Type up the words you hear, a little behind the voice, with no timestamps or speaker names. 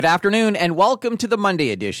Good afternoon and welcome to the Monday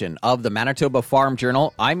edition of the Manitoba Farm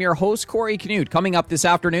Journal. I'm your host, Corey Canute. Coming up this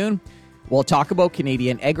afternoon, we'll talk about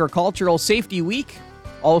Canadian Agricultural Safety Week.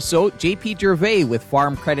 Also, JP Gervais with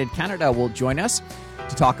Farm Credit Canada will join us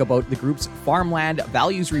to talk about the group's Farmland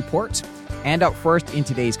Values Report. And up first in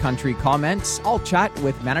today's country comments, I'll chat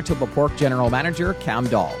with Manitoba Pork General Manager Cam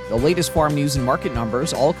Dahl. The latest farm news and market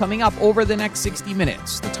numbers all coming up over the next 60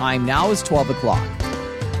 minutes. The time now is 12 o'clock.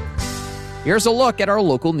 Here's a look at our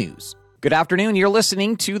local news. Good afternoon. You're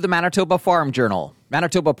listening to the Manitoba Farm Journal.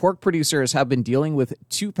 Manitoba pork producers have been dealing with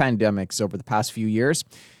two pandemics over the past few years: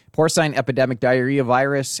 porcine epidemic diarrhea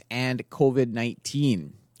virus and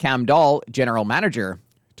COVID-19. Cam Dahl, General Manager,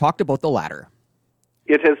 talked about the latter.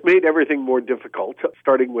 It has made everything more difficult,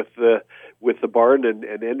 starting with the barn and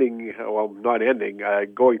ending,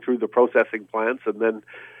 going through the processing plants, and then,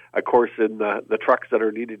 of course, in the trucks that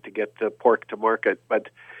are needed to get pork to market. But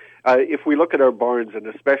if we look at our barns, and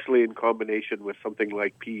especially in combination with something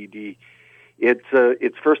like PED,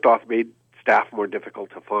 it's first off made staff more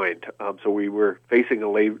difficult to find. So we were facing a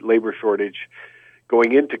labor shortage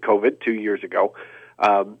going into COVID 2 years ago,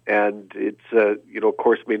 and it's of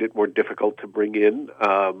course made it more difficult to bring in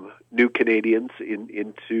new Canadians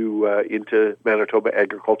into Manitoba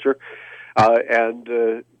agriculture, and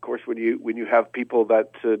of course when you have people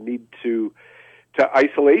that need to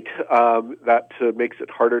isolate, that makes it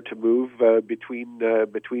harder to move between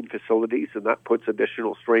facilities, and that puts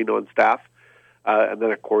additional strain on staff. And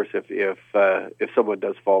then, of course, if someone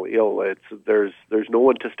does fall ill, there's no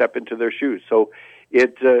one to step into their shoes. So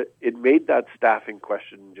it made that staffing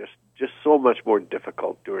question just so much more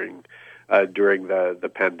difficult during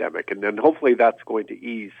the pandemic, and then hopefully that's going to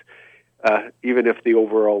ease, even if the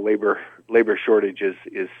overall labor shortage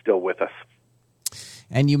is still with us.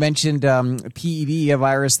 And you mentioned PED, a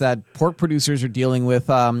virus that pork producers are dealing with.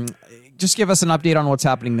 Just give us an update on what's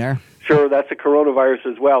happening there. Sure, that's a coronavirus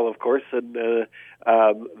as well, of course, and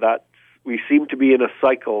that we seem to be in a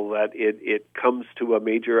cycle that it comes to a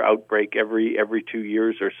major outbreak every 2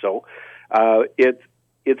 years or so.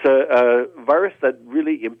 It's a virus that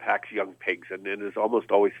really impacts young pigs, and it is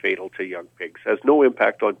almost always fatal to young pigs. Has no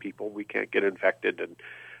impact on people; we can't get infected, and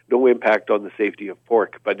no impact on the safety of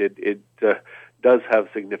pork, but it does have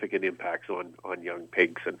significant impacts on young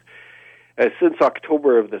pigs. And since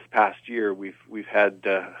October of this past year, we've had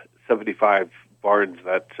 75 barns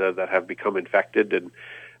that have become infected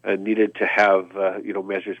and needed to have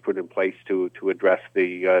measures put in place to address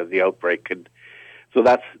the outbreak. And so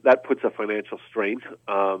that puts a financial strain,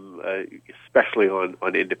 especially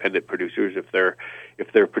on independent producers if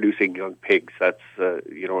they're producing young pigs. That's a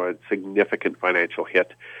significant financial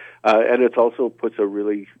hit. And it also puts a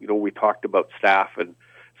really, we talked about staff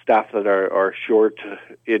that are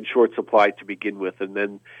in short supply to begin with, and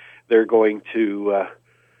then they're going to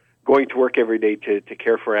work every day to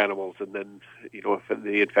care for animals, and then if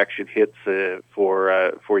the infection hits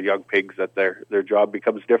for young pigs, that their job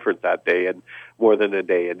becomes different that day and more than a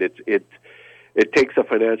day, and it takes a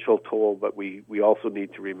financial toll, but we also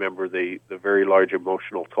need to remember the very large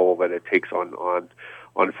emotional toll that it takes on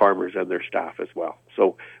farmers and their staff as well.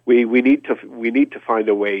 So we need to find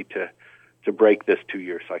a way to break this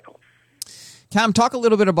 2-year cycle. Cam, talk a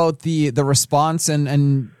little bit about the response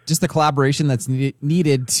and just the collaboration that's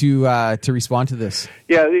needed to respond to this.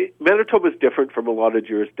 Yeah, Manitoba is different from a lot of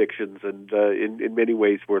jurisdictions, and in many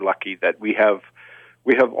ways we're lucky that we have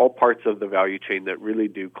all parts of the value chain that really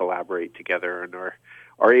do collaborate together and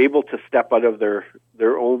are able to step out of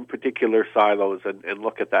their own particular silos and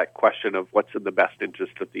look at that question of what's in the best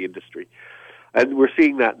interest of the industry. And we're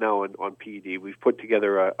seeing that now on PED. We've put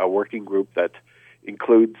together a working group that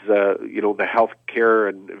includes the healthcare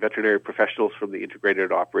and veterinary professionals from the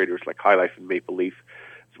integrated operators like High Life and Maple Leaf,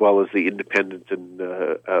 as well as the independent and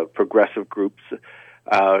progressive groups,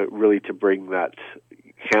 really to bring that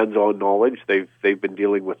hands-on knowledge. They've been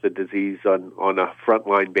dealing with the disease on a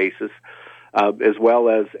frontline basis, as well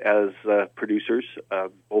as producers,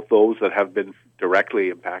 both those that have been directly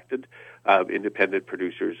impacted, independent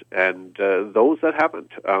producers, and those that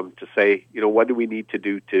haven't, to say, what do we need to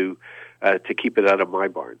do to keep it out of my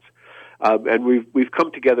barns? And we've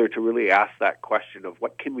come together to really ask that question of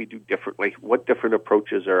what can we do differently? What different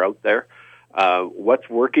approaches are out there? What's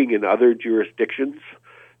working in other jurisdictions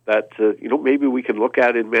that maybe we can look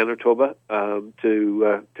at in Manitoba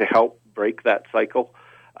to help break that cycle?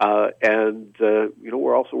 And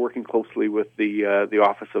we're also working closely with the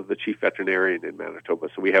Office of the Chief Veterinarian in Manitoba.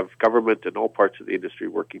 So we have government and all parts of the industry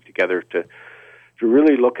working together to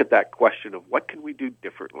really look at that question of what can we do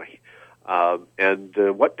differently, and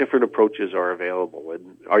what different approaches are available,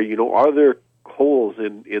 and are there holes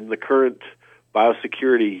in the current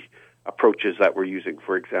biosecurity approaches that we're using,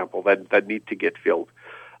 for example, that need to get filled.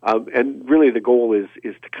 And really, the goal is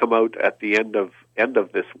to come out at the end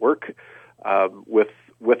of this work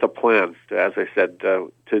with a plan, as I said,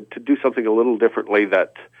 to do something a little differently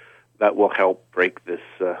that will help break this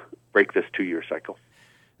 2-year cycle.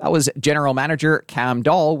 That was General Manager Cam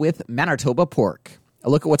Dahl with Manitoba Pork. A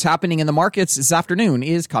look at what's happening in the markets this afternoon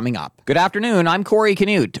is coming up. Good afternoon, I'm Corey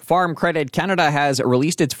Canute. Farm Credit Canada has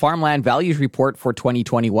released its Farmland Values Report for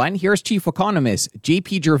 2021. Here's Chief Economist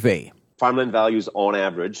JP Gervais. Farmland values on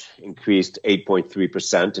average increased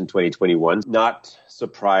 8.3% in 2021. Not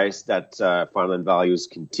surprised that farmland values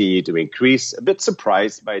continue to increase. A bit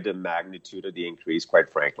surprised by the magnitude of the increase, quite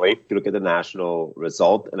frankly. If you look at the national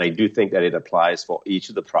result, and I do think that it applies for each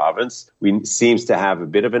of the province, we seems to have a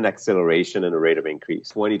bit of an acceleration in the rate of increase.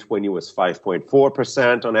 2020 was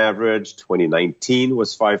 5.4% on average. 2019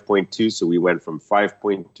 was 5.2%, so we went from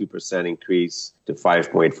 5.2% increase to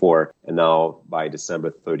 5.4%, and now by December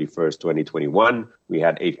 31st, 2021, we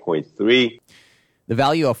had 8.3%. The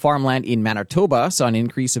value of farmland in Manitoba saw an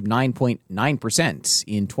increase of 9.9%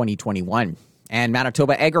 in 2021. And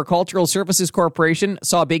Manitoba Agricultural Services Corporation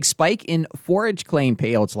saw a big spike in forage claim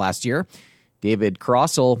payouts last year. David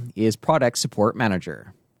Crossell is Product Support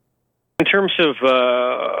Manager. In terms of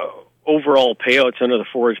overall payouts under the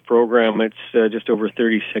forage program, it's just over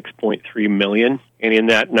 $36.3 million. And in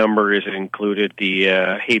that number is included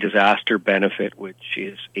the hay disaster benefit, which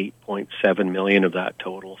is $8.7 million of that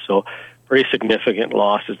total. So pretty significant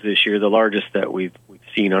losses this year, the largest that we've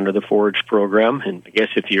seen under the forage program. And I guess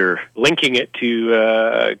if you're linking it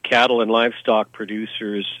to cattle and livestock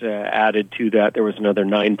producers added to that, there was another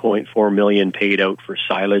 $9.4 million paid out for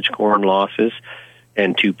silage corn losses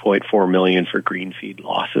and $2.4 million for green feed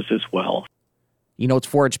losses as well. He notes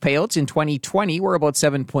forage payouts in 2020 were about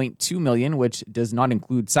 $7.2 million, which does not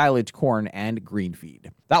include silage, corn, and green feed.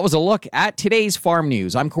 That was a look at today's farm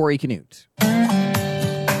news. I'm Corey Canute.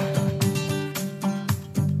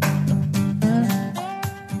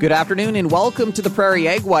 Good afternoon and welcome to the Prairie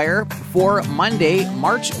Ag Wire for Monday,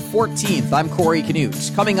 March 14th. I'm Corey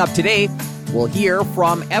Canute. Coming up today, we'll hear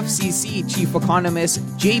from FCC Chief Economist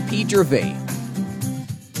JP Gervais.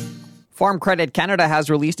 Farm Credit Canada has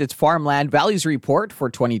released its Farmland Values Report for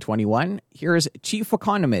 2021. Here's Chief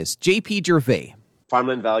Economist JP Gervais.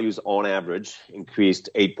 Farmland values on average increased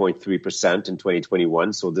 8.3% in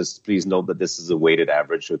 2021. So please note that this is a weighted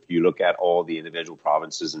average. So if you look at all the individual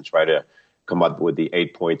provinces and try to come up with the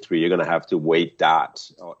 8.3, you're going to have to weight that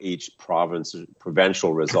each province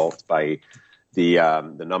provincial result by the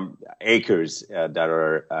number acres that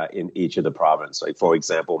are in each of the provinces. Like for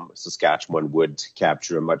example, Saskatchewan would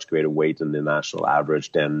capture a much greater weight in the national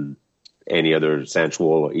average than any other central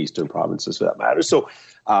or eastern provinces for that matter. So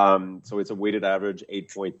it's a weighted average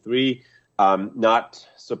 8.3. Not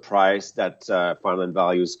surprised that farmland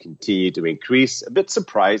values continue to increase. A bit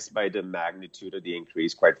surprised by the magnitude of the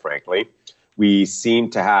increase, quite frankly. We seem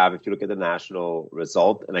to have, if you look at the national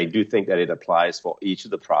result, and I do think that it applies for each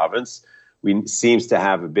of the province, we seems to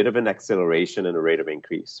have a bit of an acceleration in the rate of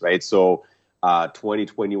increase, right? So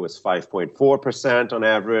 2020 was 5.4% on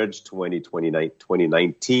average.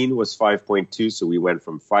 2019 was 5.2%. So we went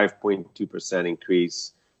from 5.2%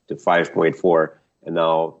 increase to 5.4%. And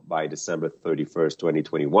now by December 31st,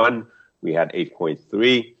 2021, we had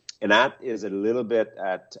 8.3%. And that is a little bit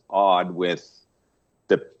at odd with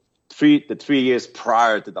the 3 years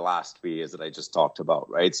prior to the last 3 years that I just talked about,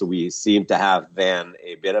 right? So we seem to have then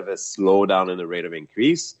a bit of a slowdown in the rate of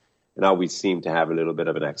increase. And now we seem to have a little bit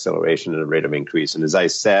of an acceleration in the rate of increase. And as I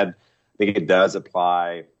said, I think it does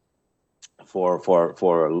apply for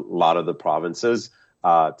a lot of the provinces.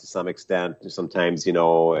 To some extent, sometimes,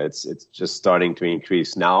 it's just starting to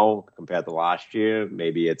increase now compared to last year.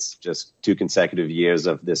 Maybe it's just 2 consecutive years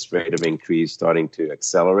of this rate of increase starting to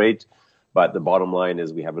accelerate. But the bottom line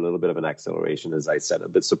is we have a little bit of an acceleration, as I said, a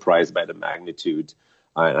bit surprised by the magnitude,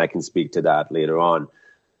 and I can speak to that later on.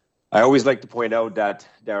 I always like to point out that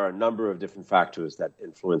there are a number of different factors that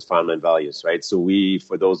influence farmland values, right? So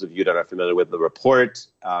for those of you that are familiar with the report,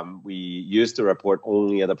 we used to report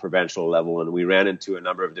only at the provincial level, and we ran into a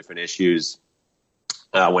number of different issues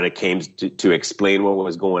when it came to explain what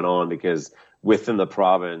was going on, because within the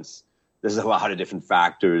province, there's a lot of different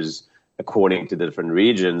factors according to the different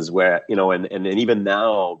regions where, and even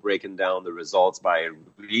now breaking down the results by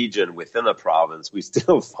region within a province, we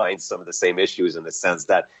still find some of the same issues in the sense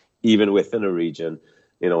that even within a region,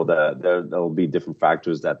 there'll be different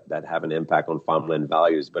factors that have an impact on farmland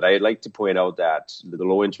values. But I'd like to point out that the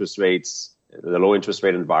low interest rate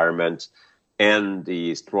environment and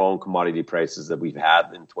the strong commodity prices that we've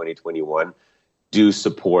had in 2021 do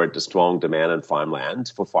support the strong demand in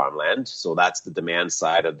farmland. So that's the demand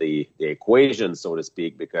side of the equation, so to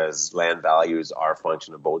speak, because land values are a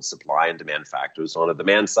function of both supply and demand factors. So on the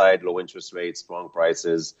demand side, low interest rates, strong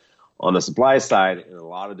prices. On the supply side, in a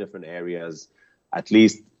lot of different areas, at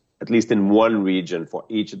least in one region for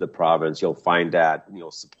each of the province, you'll find that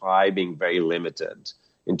supply being very limited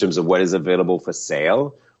in terms of what is available for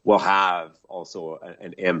sale will have also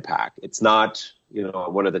an impact. It's not,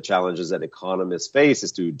 one of the challenges that economists face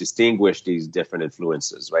is to distinguish these different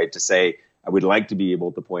influences, right? To say, I would like to be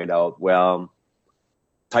able to point out, well,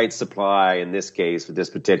 tight supply in this case for this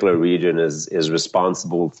particular region is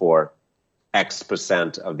responsible for X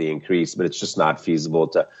percent of the increase, but it's just not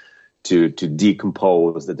feasible to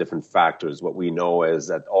decompose the different factors. What we know is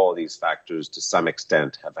that all these factors to some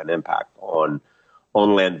extent have an impact on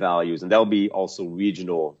land values, and there'll be also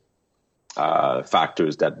regional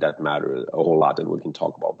factors that matter a whole lot, and we can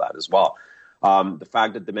talk about that as well. The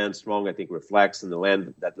fact that demand's strong, I think, reflects, and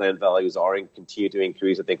land values are continue to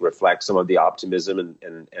increase, I think, reflects some of the optimism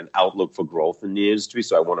and outlook for growth in the industry.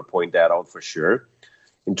 So I want to point that out for sure.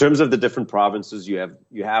 In terms of the different provinces, you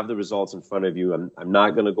have the results in front of you. I'm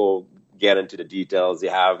not going to get into the details. You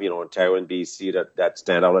have, Ontario and BC that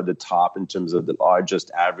stand out at the top in terms of the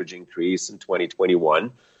largest average increase in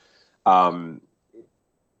 2021.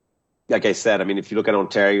 Like I said, if you look at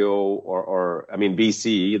Ontario or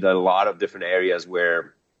BC, there are a lot of different areas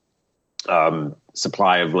where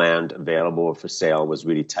supply of land available for sale was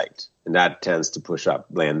really tight, and that tends to push up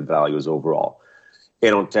land values overall.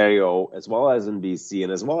 In Ontario, as well as in BC,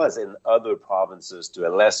 and as well as in other provinces to a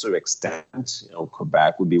lesser extent,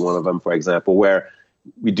 Quebec would be one of them, for example, where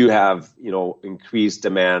we do have, increased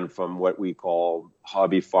demand from what we call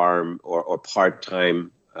hobby farm or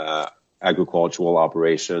part-time agricultural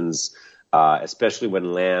operations, especially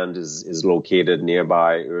when land is located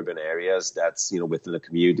nearby urban areas that's, within a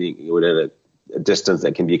distance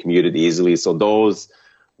that can be commuted easily. So those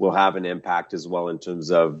will have an impact as well in terms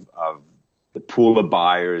of the pool of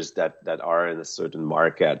buyers that are in a certain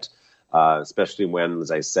market, especially when,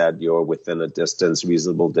 as I said, you're within a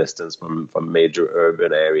reasonable distance from major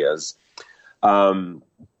urban areas.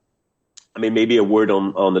 Maybe a word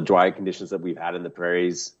on the dry conditions that we've had in the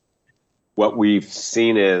prairies. What we've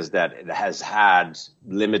seen is that it has had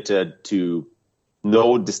limited to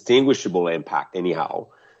no distinguishable impact anyhow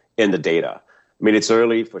in the data. It's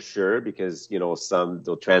early for sure because, some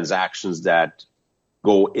the transactions that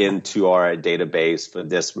go into our database for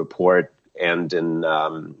this report and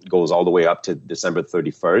goes all the way up to December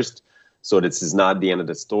 31st. So this is not the end of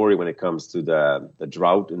the story when it comes to the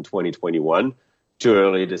drought in 2021. Too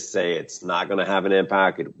early to say it's not going to have an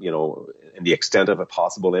impact, and the extent of a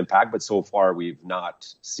possible impact. But so far, we've not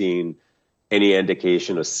seen any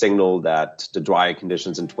indication or signal that the dry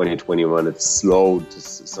conditions in 2021 have slowed to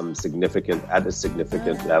at a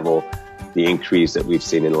significant level the increase that we've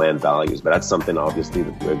seen in land values. But that's something, obviously,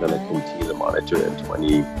 that we're going to continue to monitor in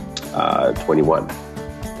 2021.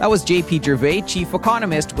 That was JP Gervais, Chief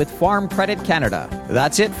Economist with Farm Credit Canada.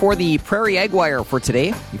 That's it for the Prairie Ag Wire for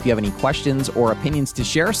today. If you have any questions or opinions to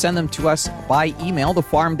share, send them to us by email,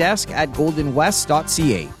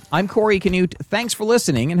 thefarmdesk@goldenwest.ca. I'm Corey Canute. Thanks for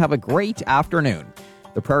listening and have a great afternoon.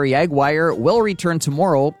 The Prairie Ag Wire will return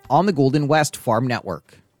tomorrow on the Golden West Farm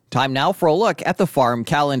Network. Time now for a look at the farm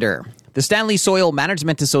calendar. The Stanley Soil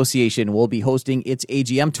Management Association will be hosting its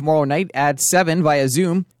AGM tomorrow night at 7 via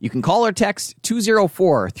Zoom. You can call or text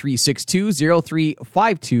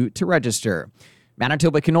 204-362-0352 to register.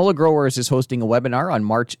 Manitoba Canola Growers is hosting a webinar on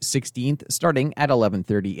March 16th starting at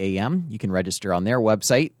 11:30 a.m. You can register on their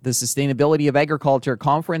website. The Sustainability of Agriculture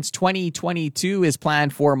Conference 2022 is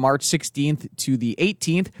planned for March 16th to the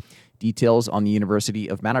 18th. Details on the University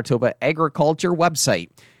of Manitoba Agriculture website.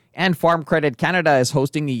 And Farm Credit Canada is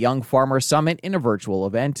hosting the Young Farmer Summit in a virtual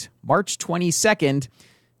event, March 22nd.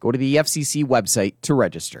 Go to the FCC website to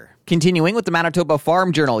register. Continuing with the Manitoba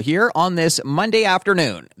Farm Journal here on this Monday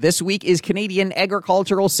afternoon. This week is Canadian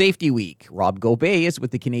Agricultural Safety Week. Rob Gobet is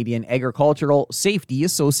with the Canadian Agricultural Safety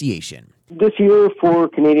Association. This year for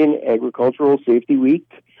Canadian Agricultural Safety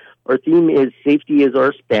Week, our theme is Safety is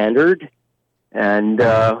Our Standard. And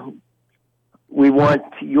we want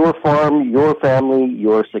your farm, your family,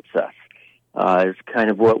 your success. Is kind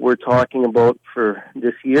of what we're talking about for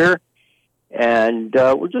this year. And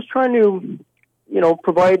we're just trying to,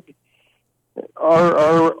 provide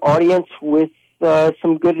our audience with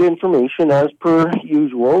some good information as per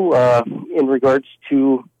usual in regards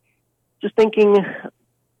to just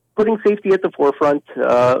putting safety at the forefront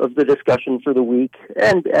of the discussion for the week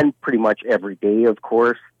and pretty much every day, of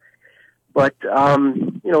course. But,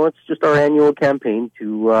 it's just our annual campaign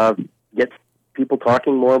to get people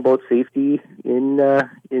talking more about safety in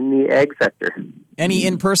the ag sector. Any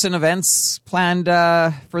in-person events planned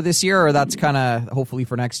for this year, or that's kind of hopefully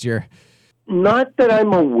for next year? Not that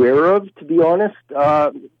I'm aware of, to be honest.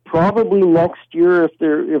 Probably next year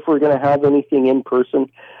if we're going to have anything in person.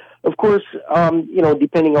 Of course,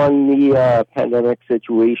 depending on the pandemic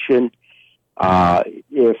situation,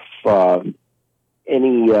 if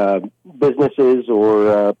any businesses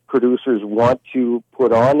or producers want to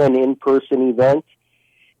put on an in-person event,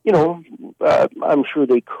 I'm sure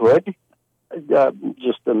they could.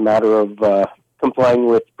 Just a matter of complying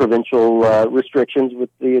with provincial restrictions with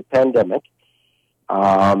the pandemic.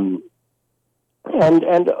 And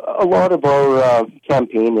a lot of our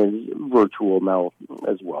campaign is virtual now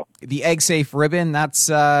as well. The AgSafe ribbon, that's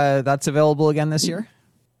available again this year?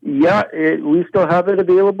 Yeah, we still have it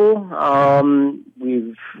available.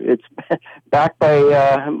 It's backed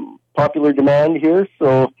by popular demand here,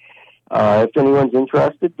 so if anyone's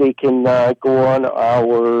interested, they can go on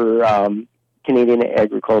our Canadian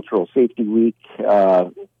Agricultural Safety Week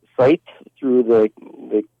site through the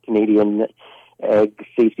Canadian Ag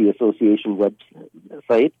Safety Association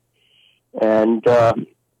website and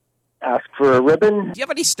ask for a ribbon. Do you have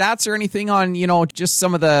any stats or anything on, just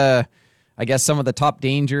some of the top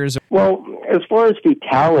dangers? Well, as far as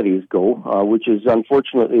fatalities go, which is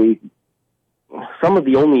unfortunately some of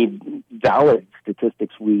the only valid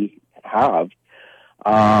statistics we have,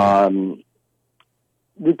 the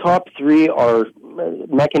top three are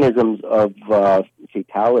mechanisms of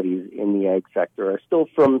fatalities in the ag sector are still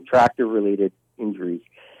from tractor-related injuries.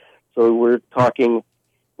 So we're talking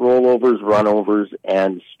rollovers, runovers,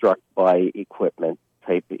 and struck by equipment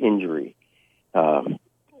type injury.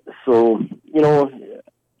 So,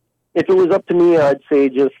 if it was up to me, I'd say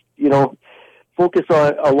just, focus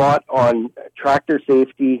a lot on tractor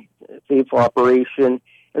safety, safe operation,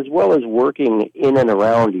 as well as working in and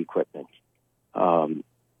around equipment.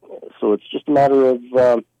 So it's just a matter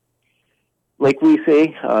of, like we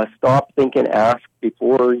say, stop, think, and ask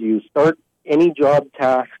before you start any job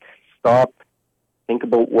task. Stop, think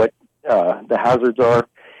about what the hazards are,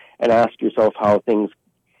 and ask yourself how things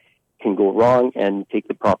can go wrong, and take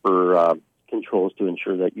the proper controls to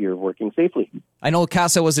ensure that you're working safely. I know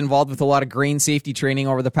CASA was involved with a lot of grain safety training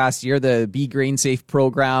over the past year, the Be Grain Safe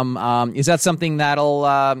program. Is that something that'll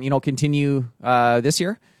continue this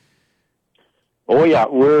year? Oh, yeah.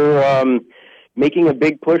 We're making a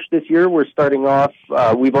big push this year. We're starting off,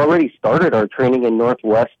 we've already started our training in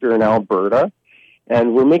northwestern Alberta,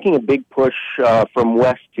 and we're making a big push from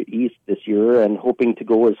west to east this year and hoping to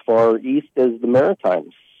go as far east as the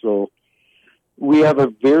Maritimes. So we have a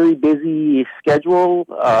very busy schedule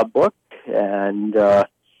booked, and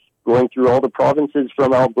going through all the provinces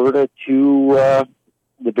from Alberta to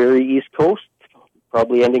the very east coast,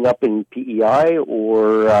 probably ending up in PEI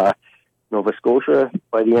or Nova Scotia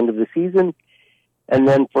by the end of the season. And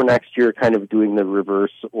then for next year, kind of doing the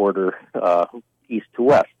reverse order, east to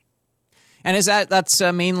west. And is that's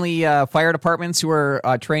mainly fire departments who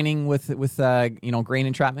are training with grain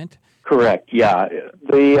entrapment? Correct. Yeah,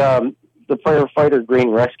 the firefighter grain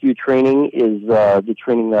rescue training is the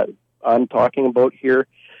training that I'm talking about here.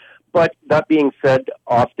 But that being said,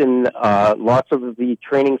 often lots of the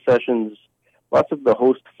training sessions, lots of the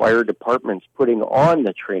host fire departments putting on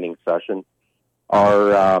the training session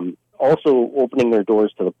are also opening their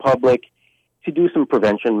doors to the public to do some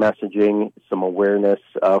prevention messaging, some awareness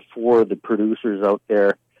for the producers out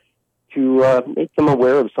there to make them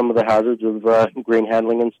aware of some of the hazards of grain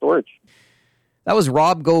handling and storage. That was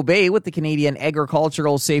Rob Gobet with the Canadian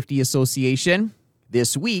Agricultural Safety Association.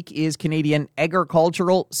 This week is Canadian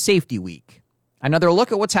Agricultural Safety Week. Another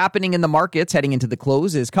look at what's happening in the markets heading into the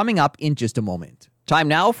close is coming up in just a moment. Time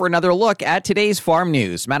now for another look at today's farm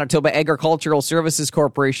news. Manitoba Agricultural Services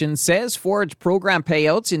Corporation says forage program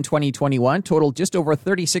payouts in 2021 totaled just over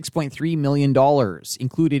 $36.3 million.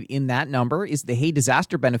 Included in that number is the hay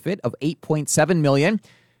disaster benefit of $8.7 million.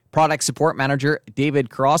 Product support manager David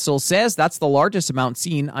Carousel says that's the largest amount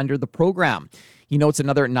seen under the program. He notes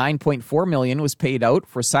another $9.4 million was paid out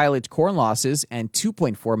for silage corn losses and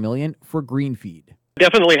 $2.4 million for green feed.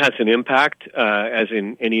 Definitely has an impact, as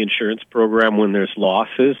in any insurance program. When there's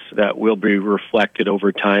losses, that will be reflected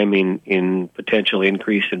over time in potential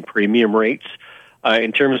increase in premium rates.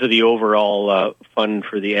 In terms of the overall fund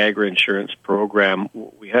for the agri-insurance program,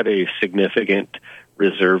 we had a significant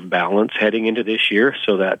reserve balance heading into this year,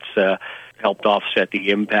 so that's helped offset the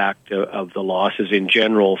impact of the losses in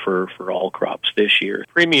general for all crops this year.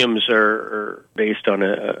 Premiums are based on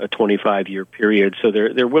a 25-year period, so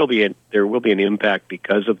there will be an impact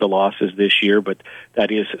because of the losses this year, but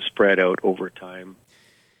that is spread out over time.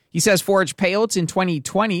 He says forage payouts in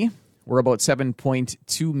 2020 were about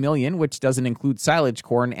 $7.2 million, which doesn't include silage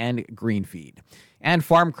corn and green feed. And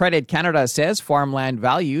Farm Credit Canada says farmland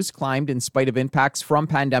values climbed in spite of impacts from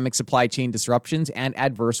pandemic supply chain disruptions and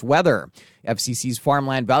adverse weather. FCC's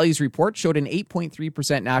farmland values report showed an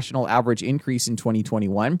 8.3% national average increase in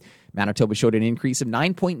 2021. Manitoba showed an increase of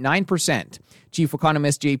 9.9%. Chief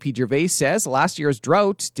economist J.P. Gervais says last year's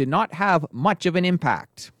drought did not have much of an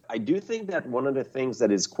impact. I do think that one of the things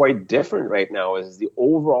that is quite different right now is the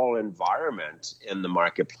overall environment in the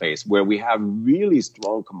marketplace, where we have really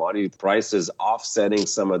strong commodity prices offsetting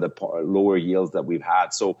some of the lower yields that we've had.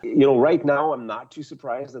 So, right now I'm not too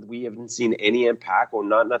surprised that we haven't seen any impact or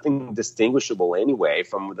nothing distinguishable anyway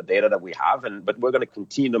from the data that we have. But we're going to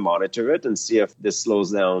continue to monitor it and see if this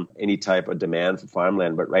slows down any type of demand for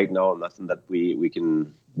farmland. But right now, nothing that we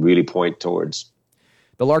can really point towards.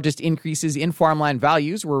 The largest increases in farmland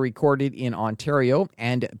values were recorded in Ontario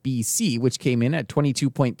and BC, which came in at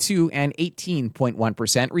 22.2% and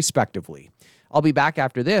 18.1% respectively. I'll be back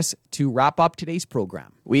after this to wrap up today's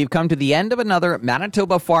program. We've come to the end of another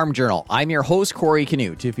Manitoba Farm Journal. I'm your host, Corey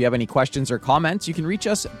Canute. If you have any questions or comments, you can reach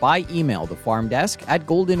us by email,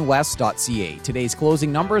 thefarmdesk@goldenwest.ca. Today's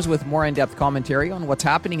closing numbers with more in-depth commentary on what's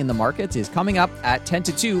happening in the markets is coming up at 10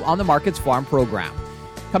 to 2 on the Markets Farm program.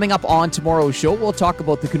 Coming up on tomorrow's show, we'll talk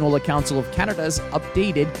about the Canola Council of Canada's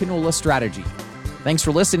updated canola strategy. Thanks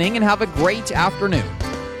for listening and have a great afternoon.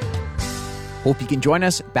 Hope you can join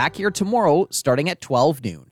us back here tomorrow starting at 12 noon.